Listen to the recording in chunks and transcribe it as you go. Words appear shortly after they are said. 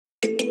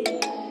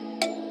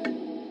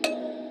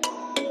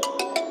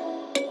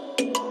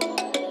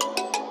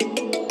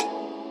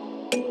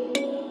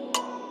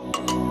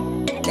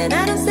and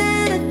I don't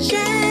stand a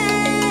chance.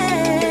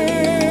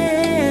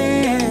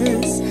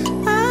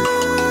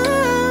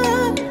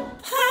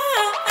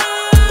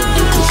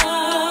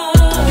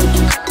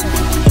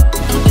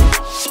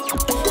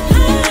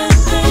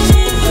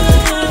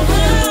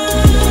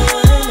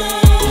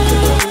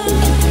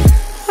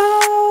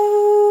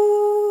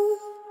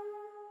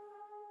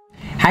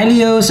 Hi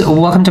Leos,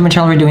 welcome to my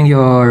channel. We're doing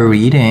your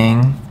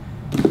reading.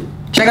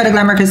 Check out the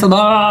Glamour Crystal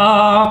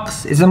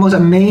box. It's the most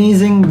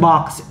amazing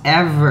box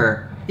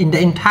ever in the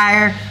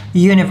entire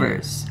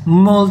universe,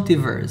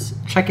 multiverse.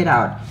 Check it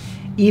out.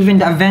 Even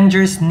the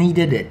Avengers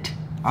needed it,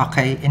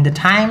 okay, in the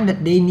time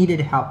that they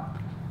needed help.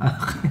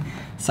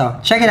 So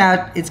check it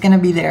out, it's gonna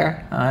be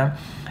there.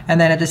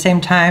 And then at the same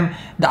time,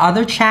 the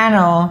other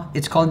channel,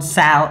 it's called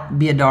Sal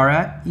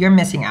Biadora. You're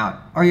missing out,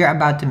 or you're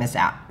about to miss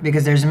out,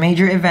 because there's a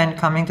major event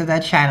coming to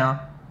that channel.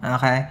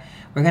 Okay,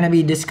 we're gonna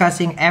be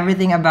discussing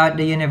everything about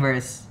the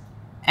universe,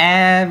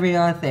 every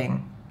other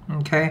thing.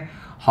 Okay,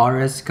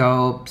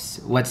 horoscopes,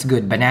 what's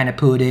good, banana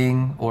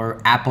pudding or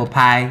apple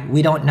pie,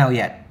 we don't know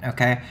yet.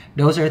 Okay,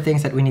 those are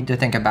things that we need to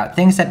think about,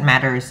 things that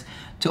matters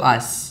to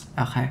us.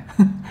 Okay,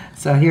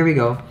 so here we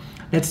go.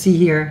 Let's see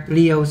here,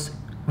 Leos.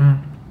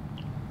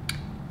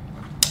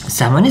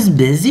 Someone is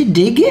busy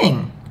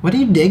digging. What are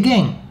you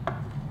digging?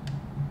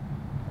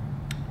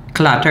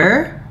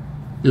 Clutter,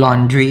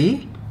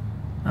 laundry.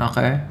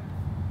 Okay,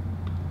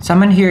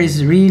 someone here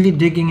is really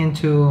digging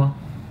into,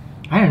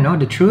 I don't know,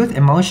 the truth,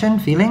 emotion,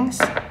 feelings,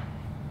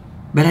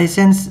 but I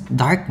sense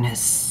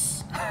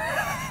darkness.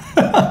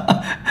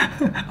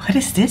 What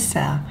is this?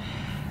 No,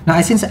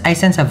 I sense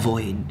a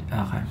void.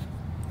 Okay,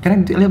 can I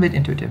do a little bit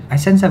intuitive? I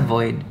sense a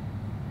void.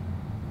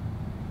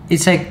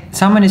 It's like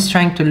someone is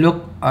trying to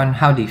look on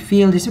how they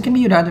feel. This can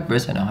be the other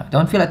person.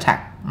 Don't feel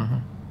attacked.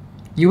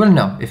 You will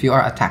know if you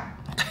are attacked.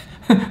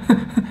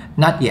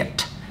 Not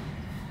yet.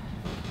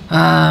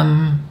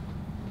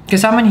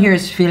 Because someone here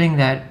is feeling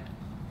that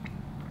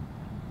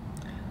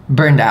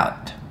burned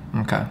out.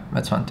 Okay,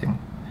 that's one thing.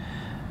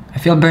 I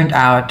feel burnt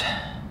out.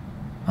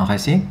 Okay,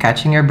 see,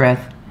 catching your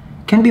breath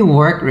can be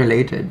work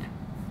related.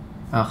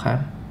 Okay,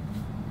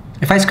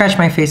 if I scratch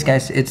my face,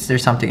 guys,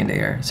 there's something in the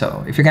air.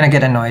 So if you're gonna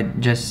get annoyed,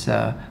 just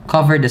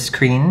cover the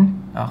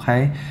screen.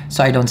 Okay,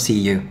 so I don't see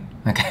you.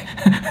 Okay.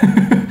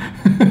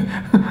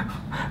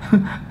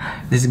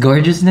 This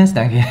gorgeousness,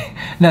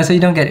 no, so you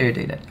don't get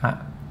irritated.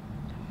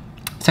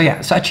 So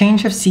yeah, so a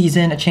change of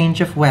season, a change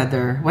of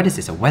weather. What is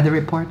this, a weather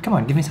report? Come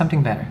on, give me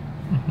something better.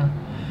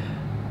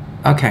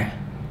 Okay.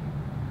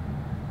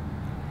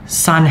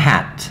 Sun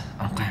hat.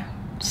 Okay.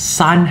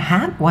 Sun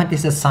hat? What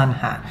is a sun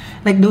hat?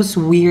 Like those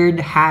weird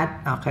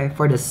hat, okay,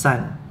 for the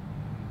sun.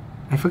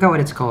 I forgot what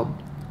it's called.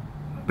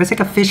 But it's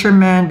like a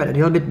fisherman, but a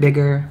little bit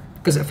bigger.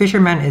 Because a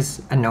fisherman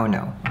is a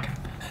no-no. Okay.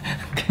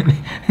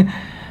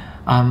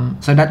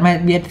 So that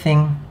might be a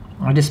thing.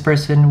 Or this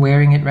person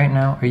wearing it right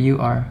now, or you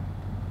are.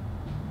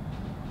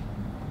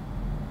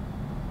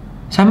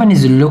 Someone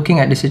is looking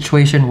at the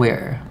situation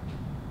where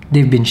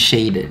they've been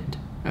shaded.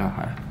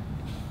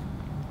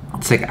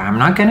 It's like, I'm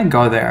not gonna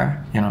go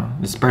there, you know,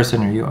 this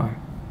person or you are.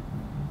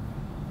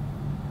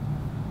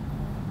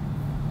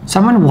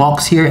 Someone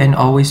walks here and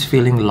always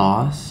feeling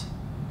lost.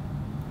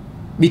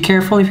 Be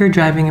careful if you're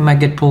driving, you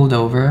might get pulled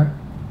over,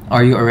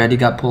 or you already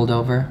got pulled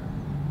over.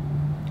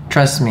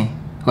 Trust me,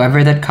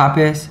 whoever that cop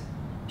is,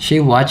 he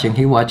watching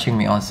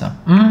me also.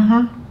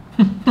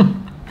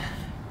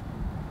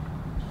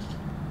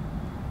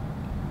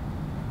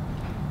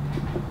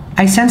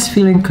 I sense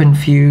feeling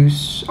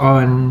confused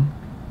on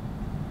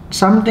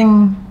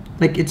something,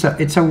 like it's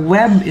a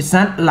web. It's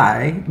not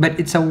lie, but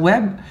it's a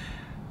web.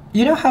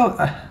 You know how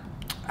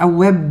a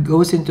web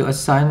goes into a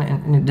sun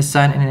and the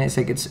sun, and it's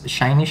like it's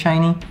shiny.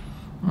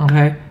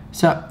 Okay,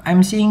 so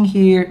I'm seeing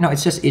here. No,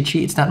 it's just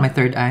itchy. It's not my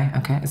third eye.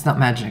 Okay, it's not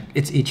magic.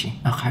 It's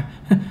itchy. Okay.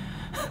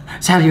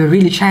 Sally, you're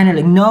really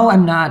channeling. No,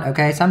 I'm not.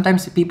 Okay,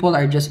 sometimes people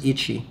are just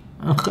itchy.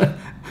 Okay.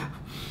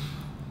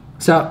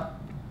 So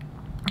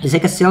it's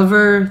like a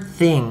silver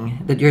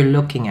thing that you're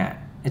looking at.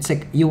 It's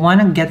like you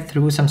want to get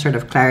through some sort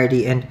of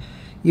clarity, and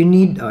you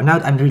need, now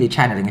I'm really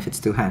channeling if it's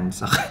two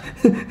hands.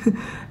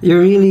 You're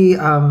really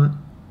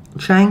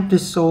trying to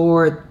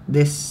sort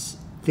this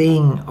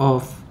thing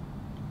of,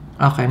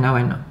 okay, now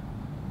I know.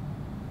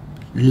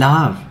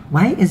 Love.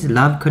 Why is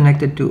love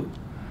connected to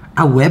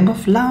a web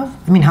of love?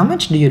 I mean, how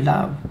much do you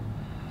love?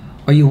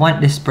 Or you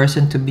want this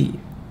person to be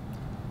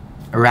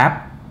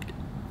wrapped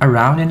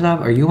around in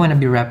love, or you want to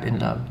be wrapped in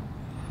love?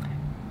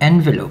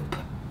 Envelope.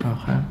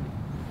 Okay.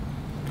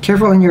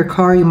 Careful in your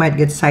car, you might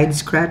get side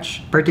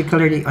scratch,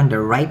 particularly on the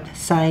right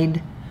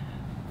side.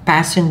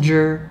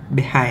 Passenger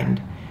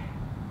behind.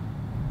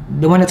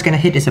 The one that's gonna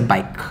hit is a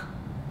bike.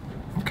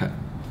 Okay.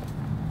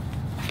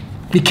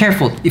 Be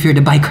careful if you're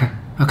the biker.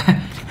 Okay.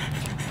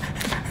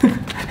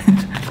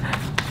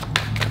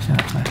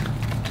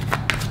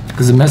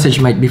 Because the message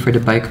might be for the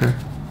biker.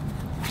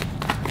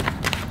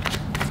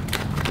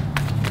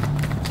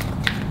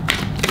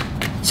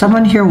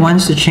 Someone here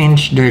wants to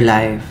change their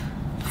life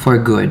for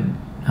good.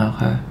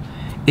 Okay.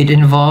 It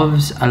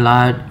involves a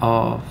lot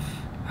of,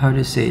 how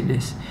to say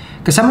this,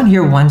 Because someone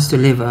here wants to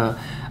live a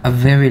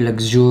very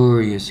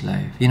luxurious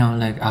life. You know,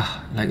 like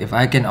if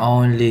I can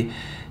only,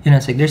 you know,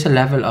 it's like there's a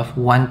level of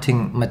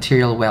wanting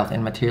material wealth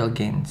and material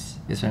gains.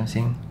 Is what I'm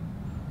saying.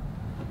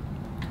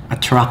 A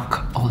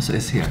truck also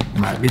is here.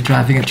 You might be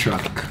driving a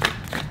truck.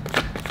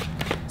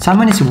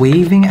 Someone is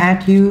waving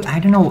at you. I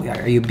don't know.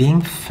 Are you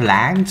being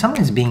flagged? Someone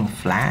is being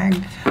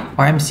flagged.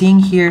 Or I'm seeing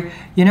here,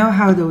 you know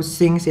how those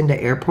things in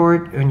the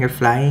airport when you're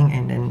flying,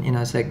 and then, you know,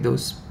 it's like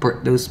those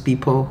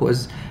people who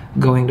is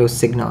going those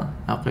signal.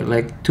 Okay,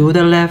 like to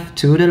the left,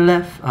 to the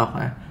left.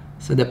 Okay,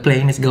 so the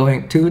plane is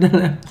going to the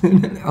left. To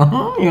the left.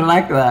 Oh, you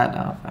like that?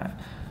 Okay,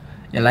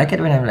 you like it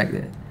when I'm like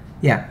that.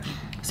 Yeah.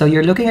 So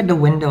you're looking at the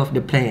window of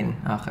the plane.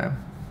 Okay,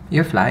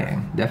 you're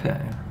flying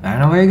definitely. I don't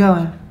know where you're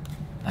going.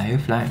 Are you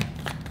flying?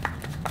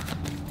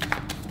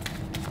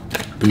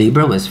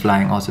 Libra was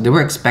flying also. They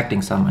were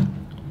expecting someone.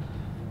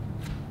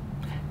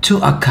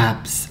 Two of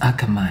Cups. Ah,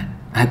 come on.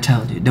 I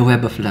told you. The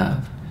web of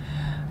love.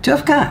 Two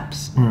of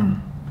Cups.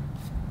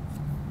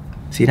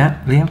 See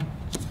that, Liam?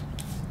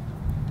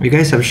 You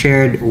guys have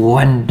shared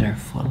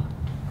wonderful,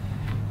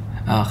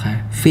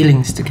 okay,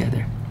 feelings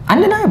together.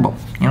 Undeniable.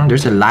 You know,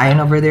 there's a lion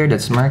over there.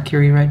 That's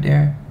Mercury right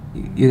there.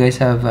 You guys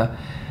have,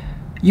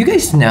 you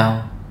guys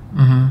know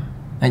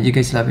that you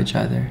guys love each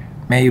other.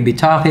 May you be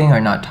talking or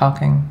not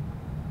talking.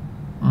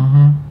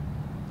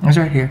 It's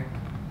right here.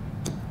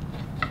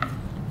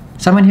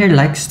 Someone here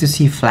likes to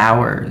see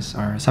flowers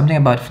or something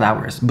about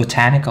flowers.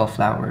 Botanical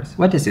flowers.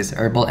 What is this?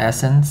 Herbal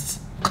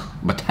essence?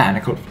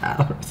 Botanical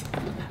flowers.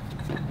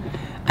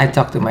 I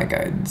talk to my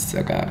guides.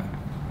 Okay.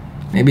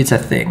 Maybe it's a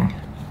thing.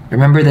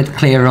 Remember that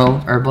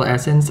Clairol herbal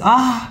essence?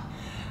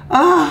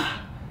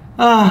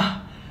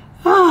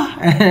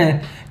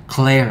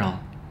 Clairol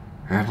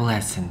herbal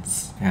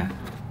essence. Yeah.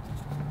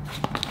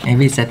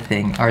 Maybe it's a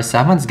thing. Or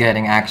someone's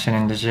getting action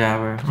in the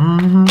shower.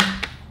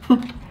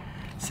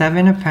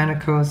 Seven of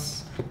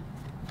Pentacles.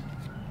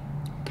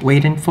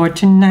 Waiting for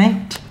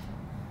tonight.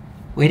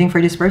 Waiting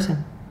for this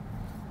person.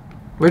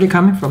 Where are they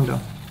coming from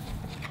though?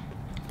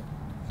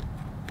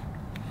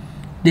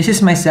 This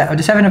is my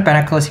the Seven of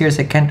Pentacles here.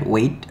 I can't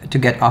wait to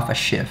get off a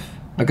shift.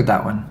 Look at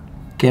that one.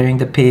 Carrying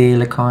the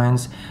pale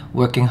coins.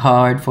 Working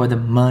hard for the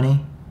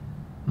money.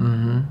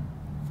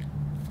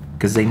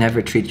 Because they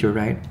never treat you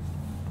right.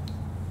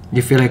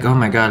 You feel like, oh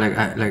my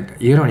god,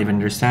 like you don't even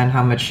understand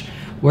how much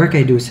work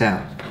I do,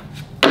 Sal.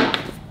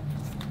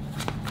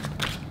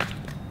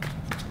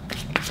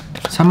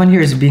 Someone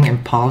here is being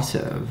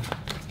impulsive.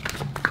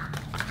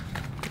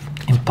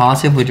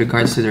 Impulsive with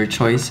regards to their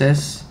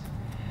choices.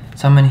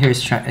 Someone here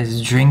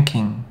is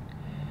drinking.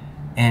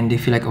 And they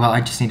feel like, well,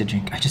 I just need a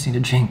drink. I just need a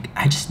drink.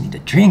 I just need a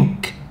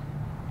drink.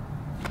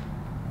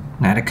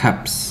 Knight of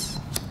Cups.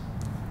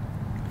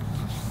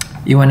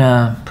 You want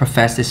to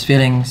profess these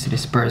feelings to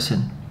this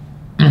person.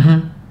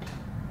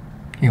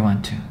 You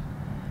want to.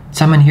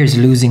 Someone here is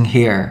losing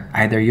hair.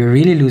 Either you're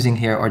really losing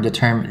hair or the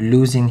term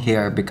losing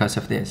hair because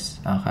of this.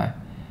 Okay.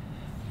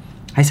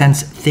 I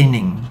sense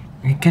thinning.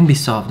 It can be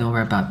solved. Don't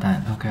worry about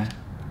that. Okay.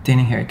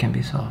 Thinning hair can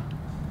be solved.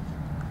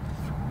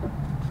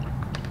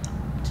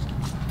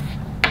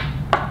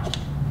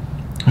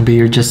 Maybe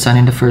you're just sun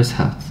in the first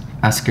house.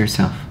 Ask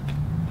yourself.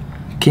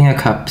 King of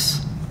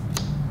Cups.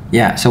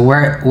 Yeah. So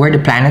where the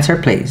planets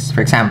are placed,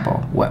 for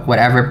example,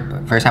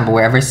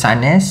 wherever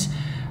sun is,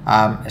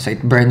 so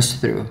it burns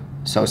through.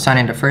 So sun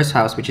in the first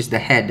house, which is the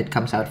head that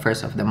comes out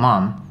first of the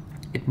mom,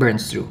 it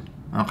burns through.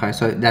 Okay,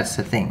 so that's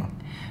the thing.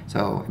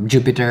 So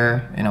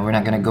Jupiter, you know, we're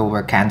not gonna go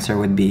where Cancer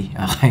would be,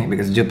 okay,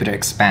 because Jupiter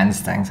expands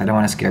things. I don't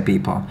want to scare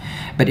people.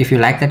 But if you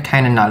like that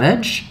kind of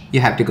knowledge, you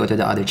have to go to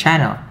the other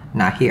channel,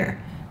 not here.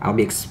 I'll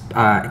be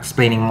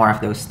explaining more of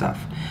those stuff.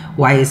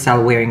 Why is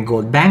Sal wearing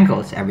gold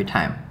bangles every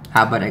time?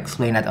 How about I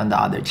explain that on the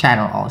other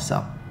channel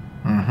also?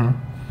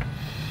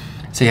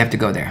 So you have to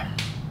go there.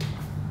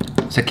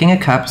 So King of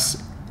Cups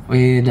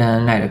with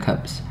Knight of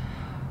Cups.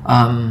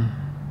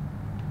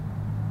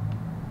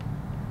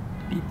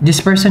 This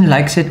person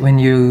likes it when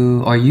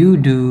you, or you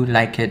do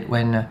like it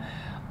when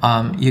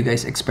you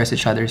guys express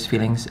each other's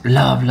feelings.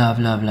 Love, love,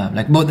 love, love.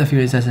 Like both of you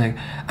is just like,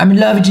 I'm in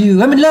love with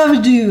you, I'm in love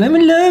with you, I'm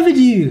in love with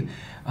you.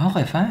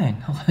 Okay,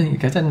 fine. Okay, you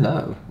guys are in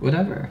love.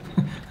 Whatever.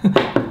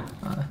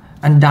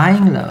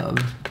 Undying love.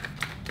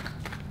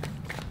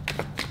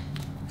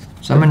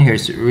 Someone here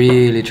is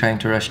really trying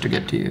to rush to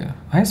get to you.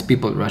 Why is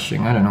people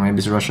rushing? I don't know, maybe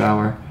it's rush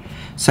hour.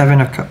 Seven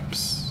of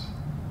Cups.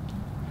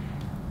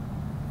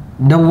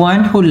 The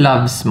one who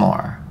loves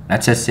more.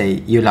 Let's just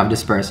say you love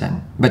this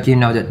person, but you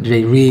know that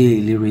they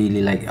really,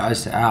 really like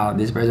us. Oh,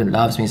 this person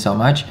loves me so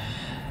much.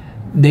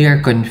 They are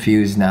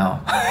confused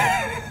now.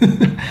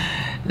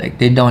 Like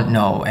they don't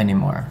know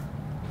anymore.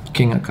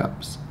 King of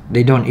Cups.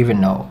 They don't even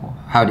know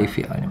how they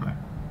feel anymore.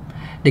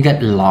 They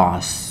got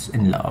lost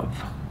in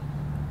love.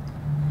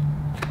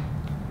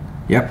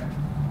 Yep.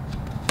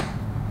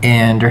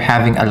 And they're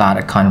having a lot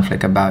of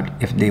conflict about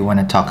if they want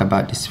to talk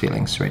about these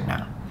feelings right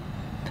now.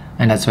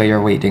 And that's why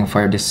you're waiting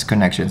for this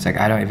connection. It's like,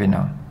 I don't even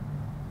know.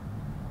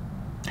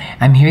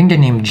 I'm hearing the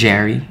name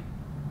Jerry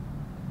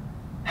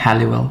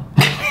Halliwell.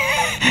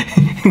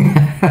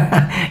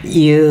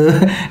 You.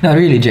 No,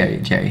 really,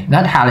 Jerry.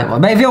 Not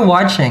Hollywood. But if you're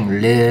watching,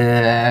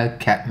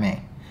 look at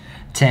me.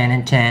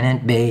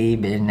 Tenant,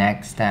 baby,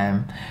 next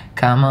time.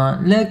 Come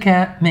on, look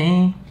at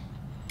me.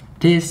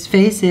 This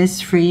face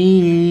is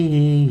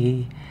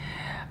free.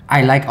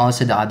 I like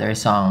also the other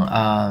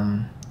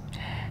song,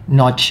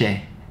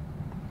 Noche.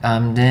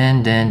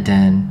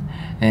 Dun.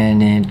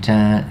 And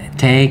it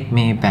take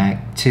me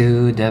back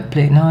to the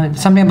place. No,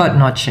 something about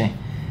Noche.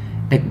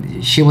 Like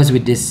she was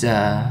with this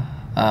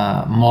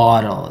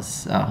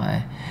models.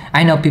 Okay.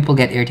 I know people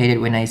get irritated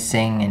when I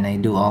sing and I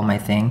do all my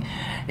thing.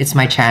 It's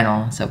my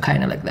channel, so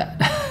kind of like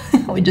that.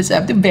 We just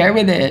have to bear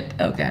with it.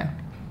 Okay.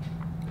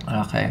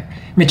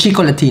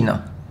 Mechico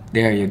Latino.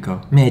 There you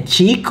go.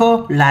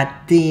 Mechico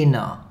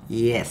Latino.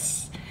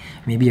 Yes.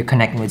 Maybe you're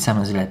connecting with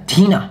someone who's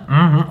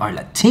Latina or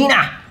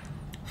Latina.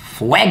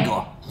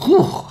 Fuego.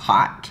 Whew,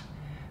 hot.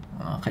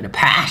 Okay, the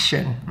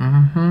passion.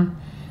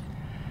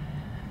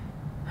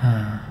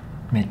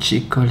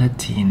 Mechico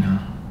Latino.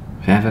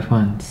 5 of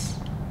Wands.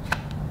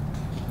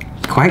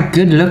 Quite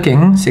good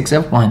looking. 6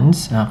 of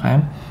Wands.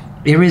 Okay.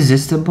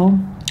 Irresistible.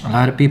 A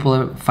lot of people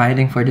are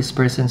fighting for this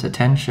person's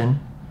attention.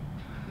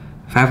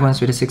 5 of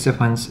Wands with the 6 of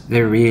Wands.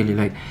 They're really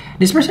like,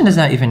 this person does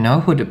not even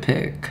know who to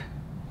pick.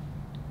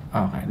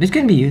 Okay. This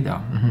can be you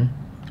though.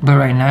 But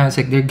right now it's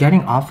like they're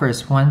getting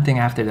offers one thing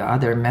after the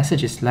other.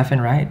 Messages left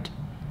and right.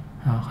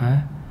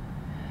 Okay.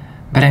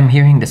 But I'm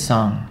hearing the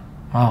song.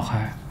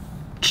 Okay.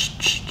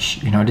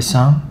 You know the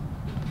song?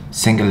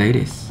 Single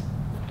ladies.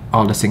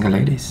 All the single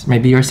ladies.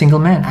 Maybe you're a single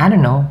man. I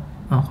don't know.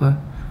 Okay.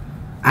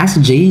 Ask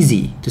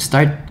Jay-Z to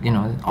start, you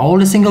know, all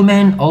the single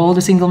men.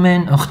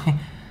 Okay.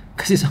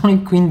 Because it's only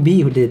Queen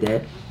Bee who did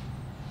that.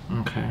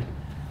 Okay.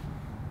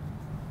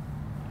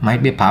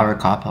 Might be a power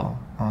couple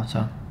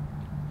also.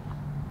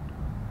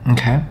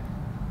 Okay.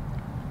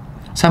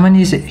 Someone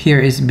here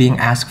is being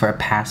asked for a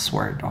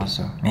password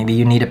also. Maybe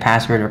you need a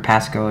password or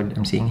passcode.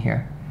 I'm seeing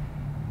here.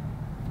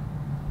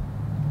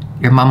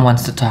 Your mom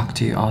wants to talk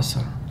to you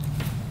also.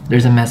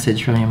 There's a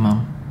message from your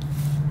mom.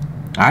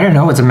 I don't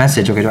know what's a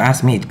message. Okay, don't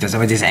ask me because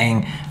somebody's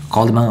saying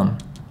call the mom.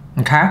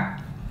 Okay.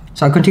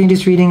 So I'll continue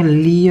this reading.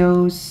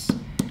 Leos.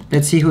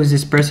 Let's see who is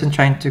this person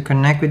trying to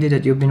connect with you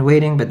that you've been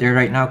waiting, but they're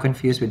right now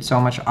confused with so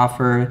much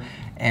offer,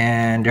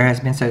 and there has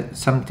been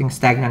something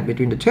stagnant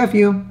between the two of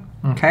you.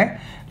 Okay.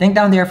 Link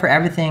down there for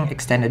everything.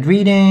 Extended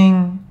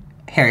reading,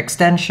 hair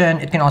extension.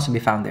 It can also be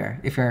found there.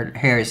 If your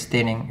hair is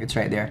thinning, it's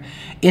right there.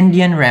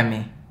 Indian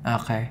Remy.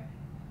 Okay.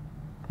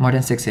 More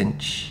than 6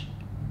 inch.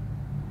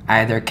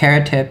 Either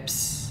carrot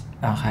tips.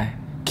 Okay.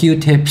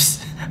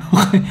 Q-tips.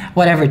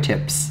 Whatever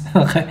tips.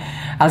 Okay.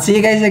 I'll see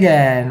you guys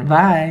again.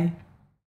 Bye.